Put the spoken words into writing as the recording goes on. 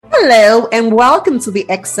Hello and welcome to the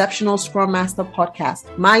Exceptional Scrum Master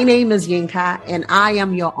podcast. My name is Yinka and I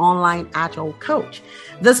am your online Agile coach.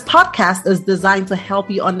 This podcast is designed to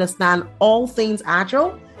help you understand all things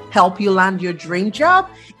Agile, help you land your dream job,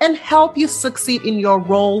 and help you succeed in your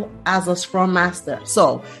role as a Scrum Master.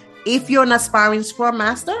 So, if you're an aspiring Scrum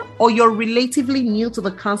Master or you're relatively new to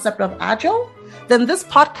the concept of Agile, then this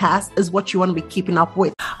podcast is what you want to be keeping up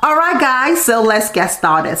with. All right, guys, so let's get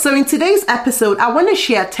started. So in today's episode, I want to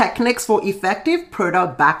share techniques for effective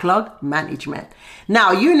product backlog management.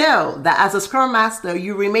 Now, you know that as a Scrum Master,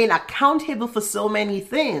 you remain accountable for so many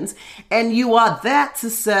things, and you are there to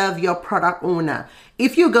serve your product owner.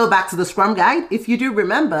 If you go back to the Scrum Guide, if you do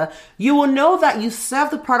remember, you will know that you serve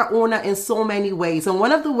the product owner in so many ways. And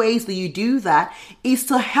one of the ways that you do that is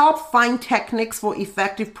to help find techniques for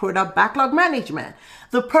effective product backlog management.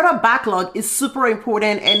 The product backlog is super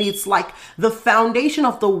important and it's like the foundation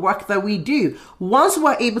of the work that we do. Once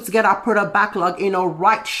we're able to get our product backlog in a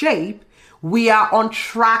right shape, we are on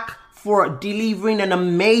track for delivering an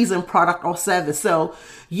amazing product or service. So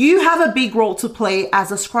you have a big role to play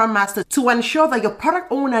as a Scrum Master to ensure that your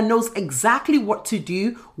product owner knows exactly what to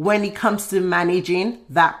do when it comes to managing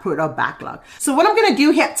that product backlog. So what I'm going to do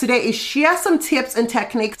here today is share some tips and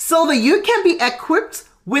techniques so that you can be equipped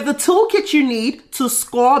with the toolkit you need to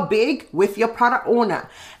score big with your product owner.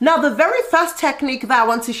 Now, the very first technique that I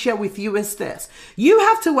want to share with you is this. You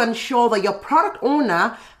have to ensure that your product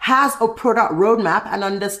owner has a product roadmap and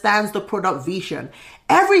understands the product vision.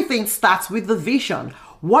 Everything starts with the vision.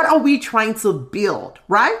 What are we trying to build,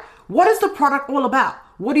 right? What is the product all about?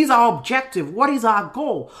 What is our objective? What is our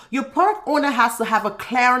goal? Your product owner has to have a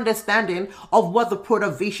clear understanding of what the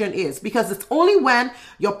product vision is, because it's only when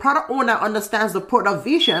your product owner understands the product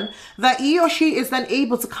vision that he or she is then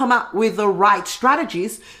able to come up with the right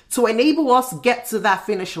strategies to enable us get to that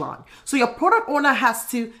finish line. So your product owner has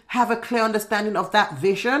to have a clear understanding of that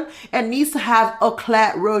vision and needs to have a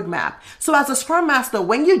clear roadmap. So as a Scrum Master,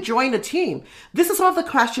 when you join a team, this is one of the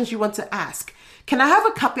questions you want to ask. Can I have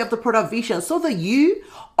a copy of the product vision so that you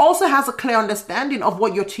also has a clear understanding of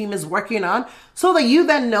what your team is working on so that you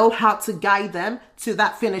then know how to guide them to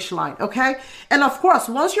that finish line, okay? And of course,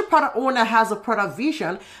 once your product owner has a product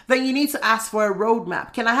vision, then you need to ask for a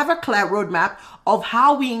roadmap. Can I have a clear roadmap of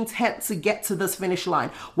how we intend to get to this finish line?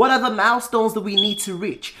 What are the milestones that we need to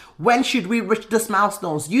reach? When should we reach these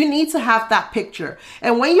milestones? You need to have that picture.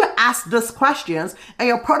 And when you ask these questions and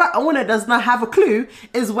your product owner does not have a clue,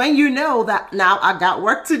 is when you know that now I got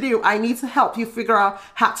work to do. I need to help you figure out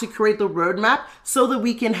how to create the roadmap so that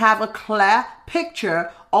we can have a clear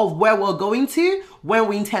picture of where we're going to, when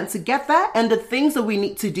we intend to get there, and the things that we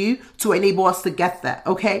need to do to enable us to get there,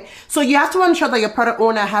 okay? So you have to ensure that your product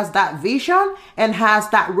owner has that vision and has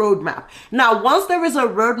that roadmap. Now, once there is a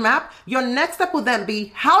roadmap, your next step will then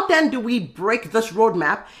be, how then do we break this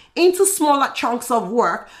roadmap into smaller chunks of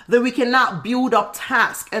work that we can now build up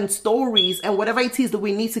tasks and stories and whatever it is that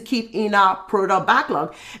we need to keep in our product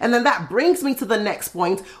backlog. And then that brings me to the next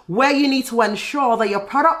point where you need to ensure that your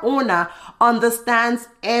product owner understands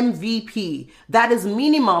MVP. That is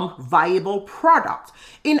minimum viable product.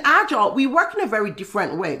 In Agile, we work in a very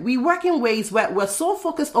different way. We work in ways where we're so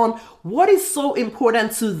focused on what is so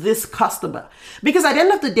important to this customer. Because at the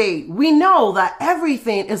end of the day, we know that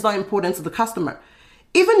everything is not important to the customer.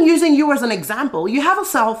 Even using you as an example, you have a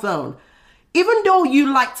cell phone. Even though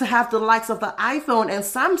you like to have the likes of the iPhone and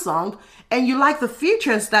Samsung, and you like the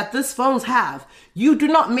features that these phones have, you do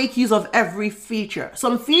not make use of every feature.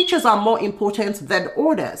 Some features are more important than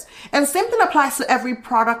others. And same thing applies to every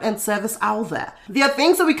product and service out there. There are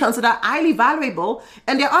things that we consider highly valuable,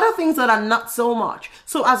 and there are other things that are not so much.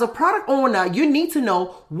 So as a product owner, you need to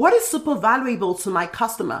know what is super valuable to my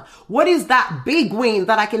customer. What is that big win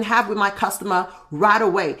that I can have with my customer right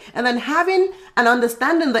away? And then having and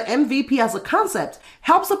understanding the MVP as a concept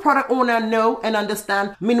helps the product owner know and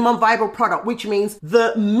understand minimum viable product, which means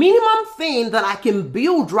the minimum thing that I can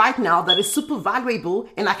build right now that is super valuable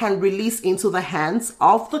and I can release into the hands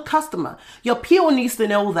of the customer. Your PO needs to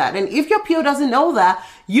know that. And if your PO doesn't know that,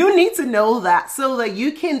 you need to know that so that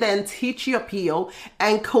you can then teach your PO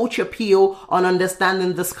and coach your PO on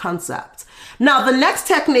understanding this concept. Now, the next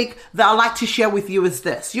technique that I like to share with you is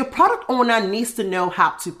this. Your product owner needs to know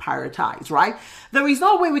how to prioritize, right? There is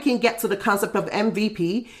no way we can get to the concept of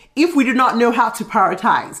MVP if we do not know how to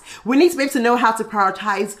prioritize. We need to be able to know how to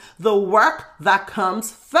prioritize the work that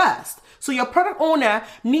comes first. So your product owner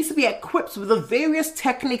needs to be equipped with the various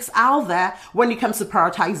techniques out there when it comes to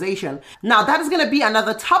prioritization. Now, that is going to be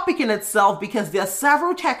another topic in itself because there are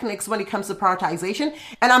several techniques when it comes to prioritization.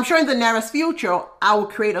 And I'm sure in the nearest future, I will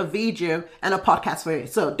create a video and a podcast for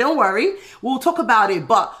it. So don't worry, we'll talk about it.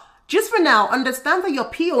 But just for now, understand that your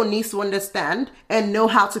PO needs to understand and know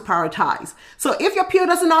how to prioritize. So if your PO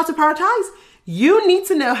doesn't know how to prioritize, you need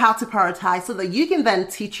to know how to prioritize so that you can then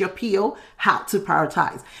teach your PO how to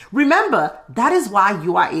prioritize. Remember, that is why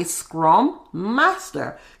you are a Scrum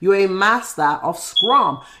Master. You're a master of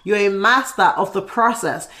Scrum. You're a master of the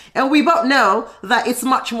process. And we both know that it's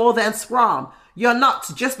much more than Scrum. You're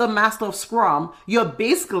not just a master of Scrum. You're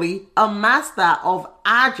basically a master of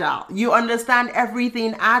Agile. You understand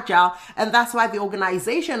everything Agile, and that's why the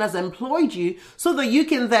organization has employed you so that you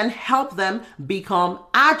can then help them become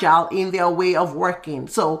Agile in their way of working.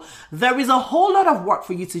 So there is a whole lot of work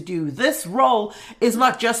for you to do. This role is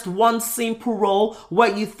not just one simple role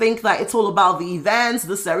where you think that it's all about the events,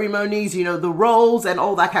 the ceremonies, the roles and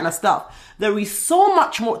all that kind of stuff. There is so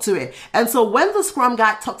much more to it. And so when the Scrum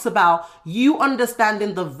Guide talks about you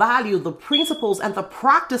understanding the value, the principles, and the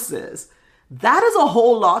practices, that is a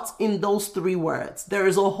whole lot in those 3 words. There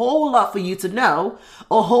is a whole lot for you to know,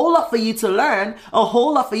 a whole lot for you to learn, a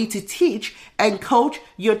whole lot for you to teach and coach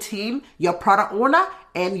your team, your product owner,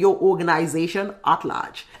 and your organization at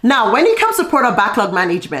large. Now, when it comes to product backlog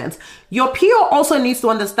management, your PO also needs to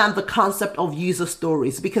understand the concept of user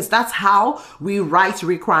stories, because that's how we write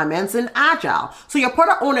requirements in Agile. So your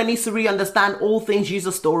product owner needs to really understand all things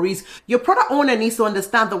user stories. Your product owner needs to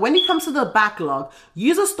understand that when it comes to the backlog,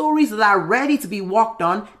 user stories that are ready to be worked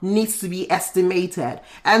on needs to be estimated.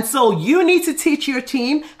 And so you need to teach your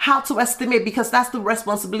team how to estimate, because that's the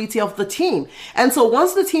responsibility of the team. And so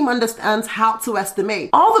once the team understands how to estimate,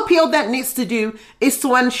 all the PO that needs to do is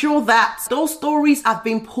to ensure that those stories have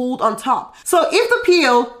been pulled on top. So if the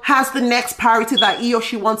PO has the next priority that he or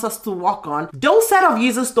she wants us to work on, those set of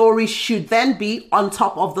user stories should then be on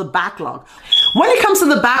top of the backlog. When it comes to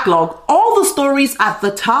the backlog, all the stories at the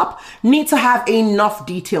top need to have enough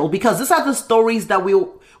detail, because these are the stories that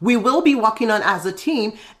we will be working on as a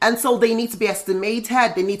team. And so they need to be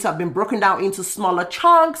estimated. They need to have been broken down into smaller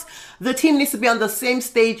chunks. The team needs to be on the same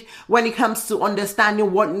stage when it comes to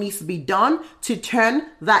understanding what needs to be done to turn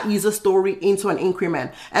that user story into an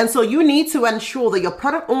increment. And so you need to ensure that your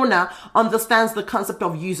product owner understands the concept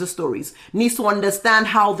of user stories, needs to understand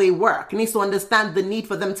how they work, needs to understand the need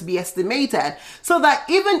for them to be estimated, so that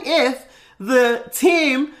even if the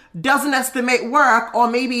team doesn't estimate work, or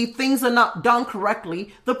maybe things are not done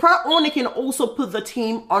correctly, the product owner can also put the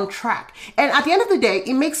team on track. And at the end of the day,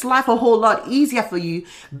 it makes life a whole lot easier for you,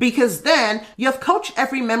 because then you have coached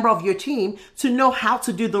every member of your team to know how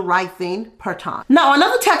to do the right thing per time. Now,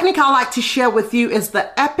 another technique I like to share with you is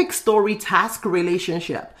the epic story task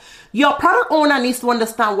relationship. Your product owner needs to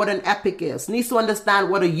understand what an epic is, needs to understand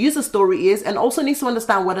what a user story is, and also needs to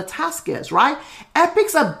understand what a task is, right?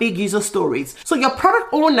 Epics are big user stories. So your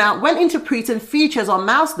product owner, when interpreting features or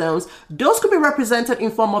milestones, those could be represented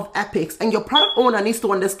in form of epics. And your product owner needs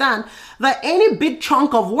to understand that any big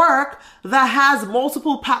chunk of work that has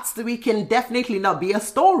multiple parts to it can definitely not be a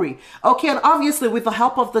story. Okay, and obviously with the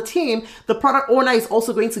help of the team, the product owner is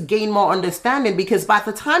also going to gain more understanding, because by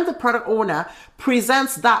the time the product owner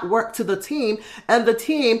presents that work to the team and the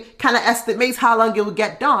team kind of estimates how long it will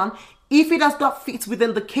get done, if it does not fit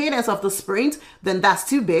within the cadence of the sprint, then that's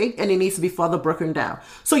too big and it needs to be further broken down.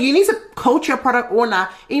 So you need to coach your product owner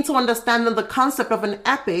into understanding the concept of an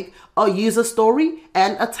epic, a user story,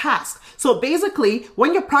 and a task. So basically,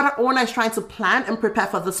 when your product owner is trying to plan and prepare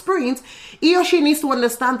for the sprint, he or she needs to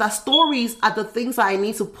understand that stories are the things that I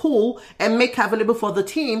need to pull and make available for the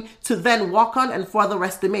team to then work on and further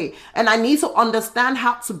estimate. And I need to understand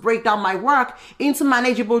how to break down my work into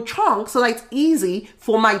manageable chunks so that it's easy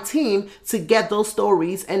for my team to get those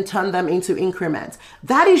stories and turn them into increments.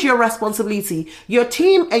 That is your responsibility. Your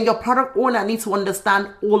team and your product owner need to understand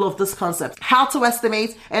all of these concepts, how to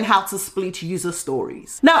estimate and how to split user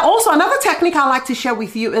stories. Now, also another technique I like to share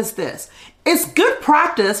with you is this. It's good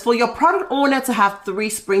practice for your product owner to have 3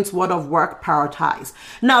 sprints worth of work prioritized.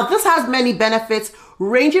 Now, this has many benefits,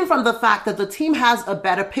 ranging from the fact that the team has a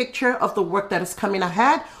better picture of the work that is coming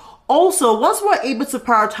ahead. Also, once we're able to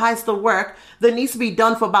prioritize the work that needs to be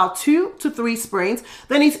done for about 2 to 3 sprints,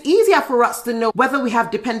 then it's easier for us to know whether we have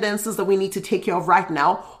dependencies that we need to take care of right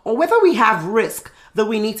now, or whether we have risk that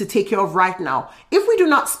we need to take care of right now. If we do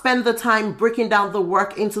not spend the time breaking down the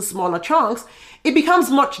work into smaller chunks, it becomes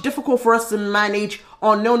much difficult for us to manage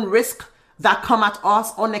unknown risk that come at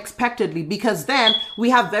us unexpectedly, because then we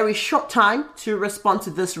have very short time to respond to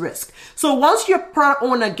this risk. So once your product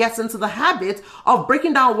owner gets into the habit of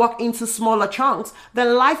breaking down work into smaller chunks,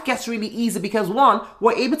 then life gets really easy, because 1,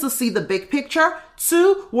 we're able to see the big picture.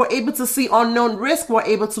 2, we're able to see unknown risk. We're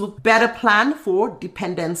able to better plan for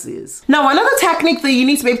dependencies. Now, another technique that you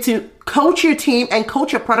need to be able to coach your team and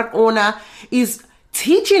coach your product owner is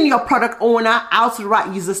teaching your product owner how to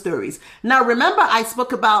write user stories. Now, remember I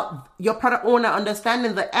spoke about your product owner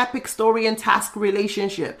understanding the epic story and task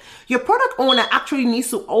relationship. Your product owner actually needs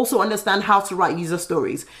to also understand how to write user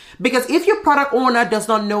stories, because if your product owner does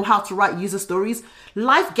not know how to write user stories,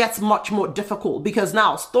 life gets much more difficult, because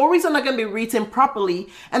now stories are not going to be written properly.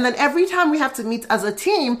 And then every time we have to meet as a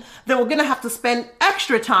team, then we're going to have to spend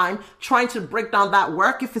extra time trying to break down that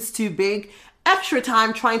work if it's too big, extra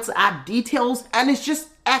time trying to add details, and it's just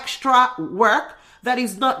extra work that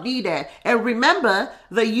is not needed. And remember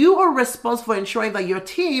that you are responsible for ensuring that your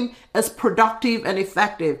team is productive and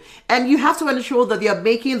effective. And you have to ensure that they are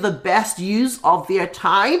making the best use of their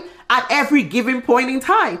time at every given point in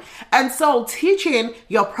time. And so teaching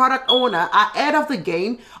your product owner ahead of the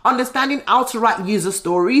game, understanding how to write user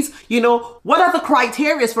stories, what are the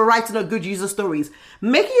criteria for writing a good user stories?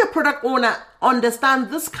 Making your product owner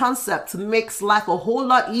understand this concept makes life a whole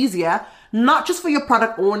lot easier, not just for your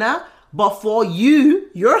product owner, but for you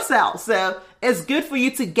yourself. So it's good for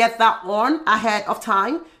you to get that on ahead of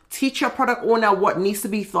time. Teach your product owner what needs to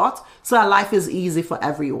be taught so that life is easy for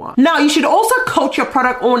everyone. Now, you should also coach your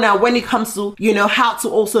product owner when it comes to, how to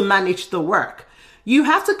also manage the work. You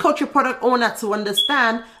have to coach your product owner to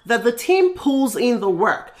understand that the team pulls in the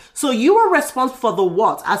work. So you are responsible for the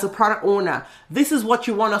what as a product owner. This is what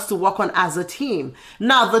you want us to work on as a team.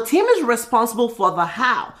 Now, the team is responsible for the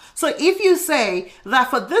how. So if you say that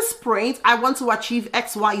for this sprint, I want to achieve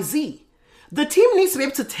XYZ, the team needs to be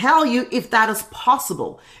able to tell you if that is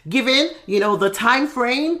possible, given, the time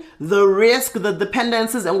frame, the risk, the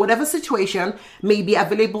dependencies, and whatever situation may be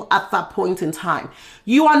available at that point in time.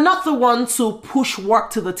 You are not the one to push work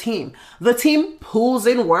to the team. The team pulls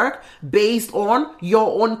in work based on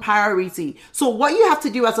your own priority. So what you have to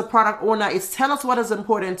do as a product owner is tell us what is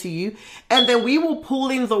important to you, and then we will pull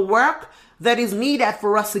in the work that is needed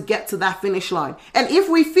for us to get to that finish line. And if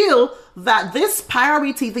we feel that this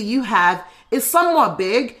priority that you have is somewhat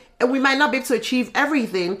big and we might not be able to achieve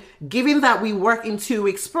everything, given that we work in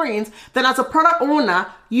 2-week sprints, then as a product owner,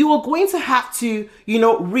 you are going to have to,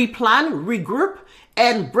 replan, regroup,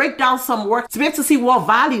 and break down some work to be able to see what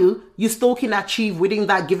value you still can achieve within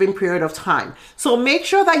that given period of time. So make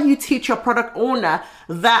sure that you teach your product owner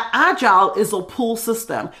that Agile is a pull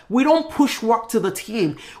system. We don't push work to the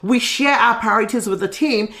team. We share our priorities with the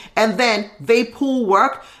team, and then they pull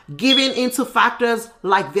work, giving into factors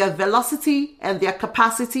like their velocity and their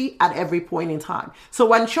capacity at every point in time.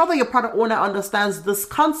 So ensure that your product owner understands this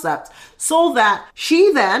concept so that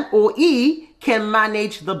she then, or he, can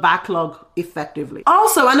manage the backlog effectively.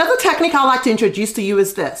 Also, another technique I'd like to introduce to you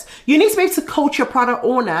is this. You need to be able to coach your product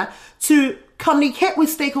owner to communicate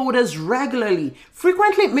with stakeholders regularly,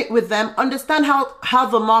 frequently meet with them, understand how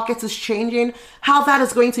the market is changing, how that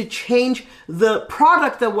is going to change the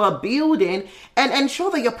product that we're building, and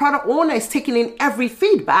ensure that your product owner is taking in every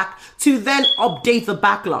feedback to then update the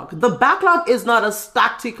backlog. The backlog is not a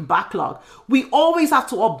static backlog. We always have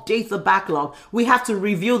to update the backlog. We have to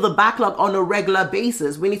review the backlog on a regular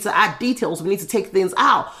basis. We need to add details. We need to take things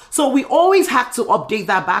out. So we always have to update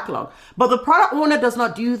that backlog. But the product owner does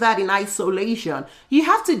not do that in isolation. You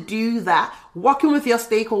have to do that working with your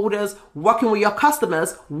stakeholders, working with your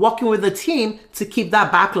customers, working with the team to keep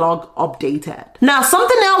that backlog updated. Now,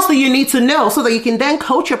 something else that you need to know so that you can then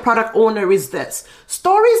coach your product owner is this.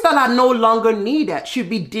 Stories that are no longer needed should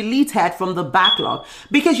be deleted from the backlog,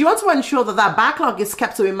 because you want to ensure that that backlog is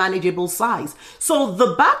kept to a manageable size. So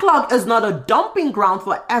the backlog is not a dumping ground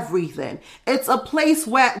for everything. It's a place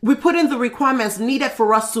where we put in the requirements needed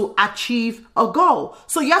for us to achieve a goal.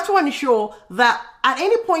 So you have to ensure that at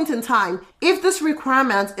any point in time, if this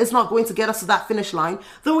requirement is not going to get us to that finish line,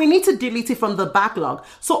 then we need to delete it from the backlog.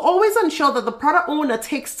 So always ensure that the product owner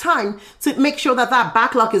takes time to make sure that that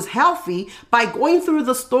backlog is healthy by going through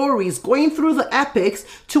the stories, going through the epics,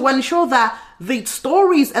 to ensure that the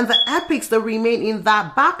stories and the epics that remain in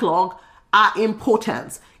that backlog are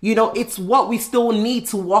important. It's what we still need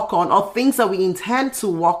to work on, or things that we intend to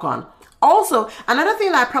work on. Also, another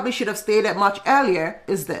thing that I probably should have stated much earlier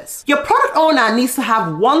is this. Your product owner needs to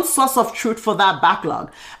have one source of truth for that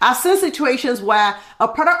backlog. I've seen situations where a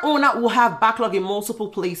product owner will have backlog in multiple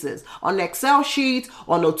places, on an Excel sheet,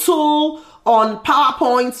 on a tool, on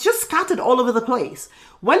PowerPoints, just scattered all over the place.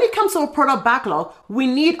 When it comes to a product backlog, we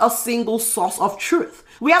need a single source of truth.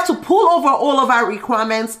 We have to pull over all of our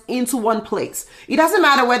requirements into one place. It doesn't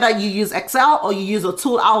matter whether you use Excel or you use a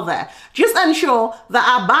tool out there. Just ensure that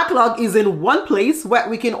our backlog is in one place where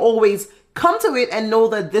we can always come to it and know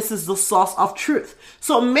that this is the source of truth.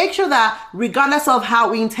 So make sure that regardless of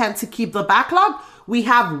how we intend to keep the backlog, we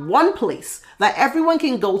have one place that everyone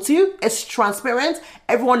can go to. It's transparent.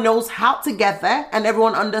 Everyone knows how to get there, and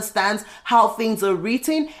everyone understands how things are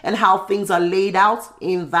written and how things are laid out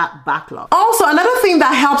in that backlog. Also, another thing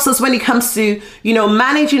that helps us when it comes to,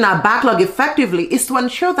 managing our backlog effectively is to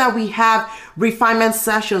ensure that we have refinement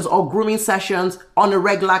sessions or grooming sessions on a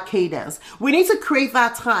regular cadence. We need to create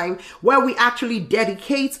that time where we actually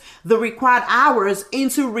dedicate the required hours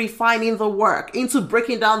into refining the work, into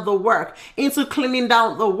breaking down the work, into cleaning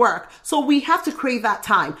down the work. So we have to create that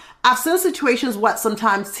time. I've seen situations where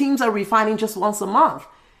sometimes teams are refining just once a month.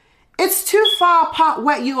 It's too far apart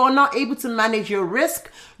where you are not able to manage your risk.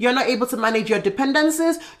 You're not able to manage your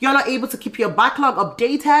dependencies. You're not able to keep your backlog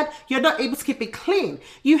updated. You're not able to keep it clean.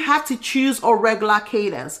 You have to choose a regular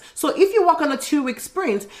cadence. So if you work on a 2-week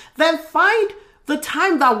sprint, then find the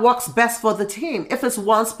time that works best for the team. If it's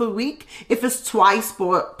once per week, if it's twice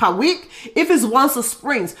per week, if it's once a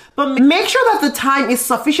sprint. But make sure that the time is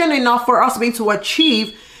sufficient enough for us to be able to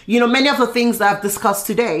achieve many of the things that I've discussed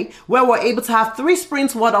today, where we're able to have 3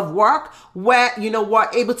 sprints worth of work, where, we're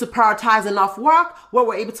able to prioritize enough work, where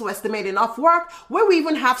we're able to estimate enough work, where we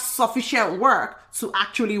even have sufficient work to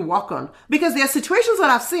actually work on. Because there are situations that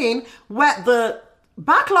I've seen where the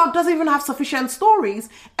backlog doesn't even have sufficient stories,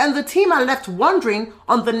 and the team are left wondering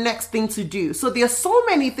on the next thing to do. So there are so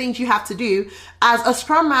many things you have to do as a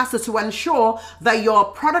Scrum Master to ensure that your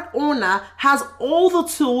product owner has all the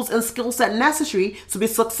tools and skill set necessary to be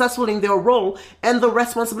successful in their role, and the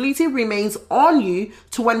responsibility remains on you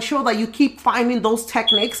to ensure that you keep finding those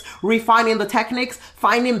techniques, refining the techniques,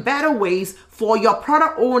 finding better ways for your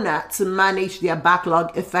product owner to manage their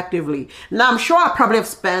backlog effectively. Now, I'm sure I probably have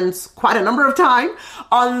spent quite a number of time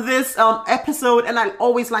on this episode, and I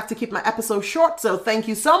always like to keep my episodes short. So thank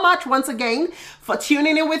you so much once again for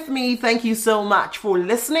tuning in with me. Thank you so much for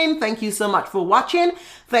listening. Thank you so much for watching.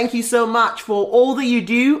 Thank you so much for all that you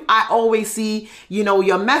do. I always see,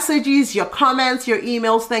 your messages, your comments, your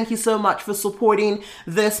emails. Thank you so much for supporting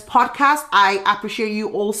this podcast. I appreciate you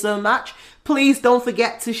all so much. Please don't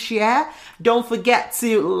forget to share. Don't forget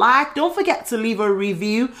to like. Don't forget to leave a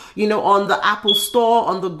review, on the Apple Store,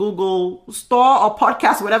 on the Google Store or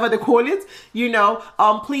podcast, whatever they call it.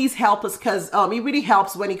 Please help us, because it really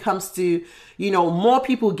helps when it comes to, more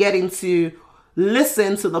people getting to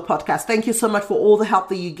listen to the podcast. Thank you so much for all the help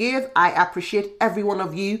that you give. I appreciate every one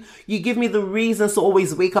of you. You give me the reasons to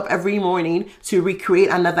always wake up every morning to recreate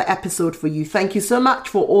another episode for you. Thank you so much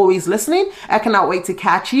for always listening. I cannot wait to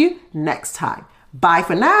catch you next time. Bye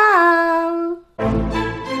for now.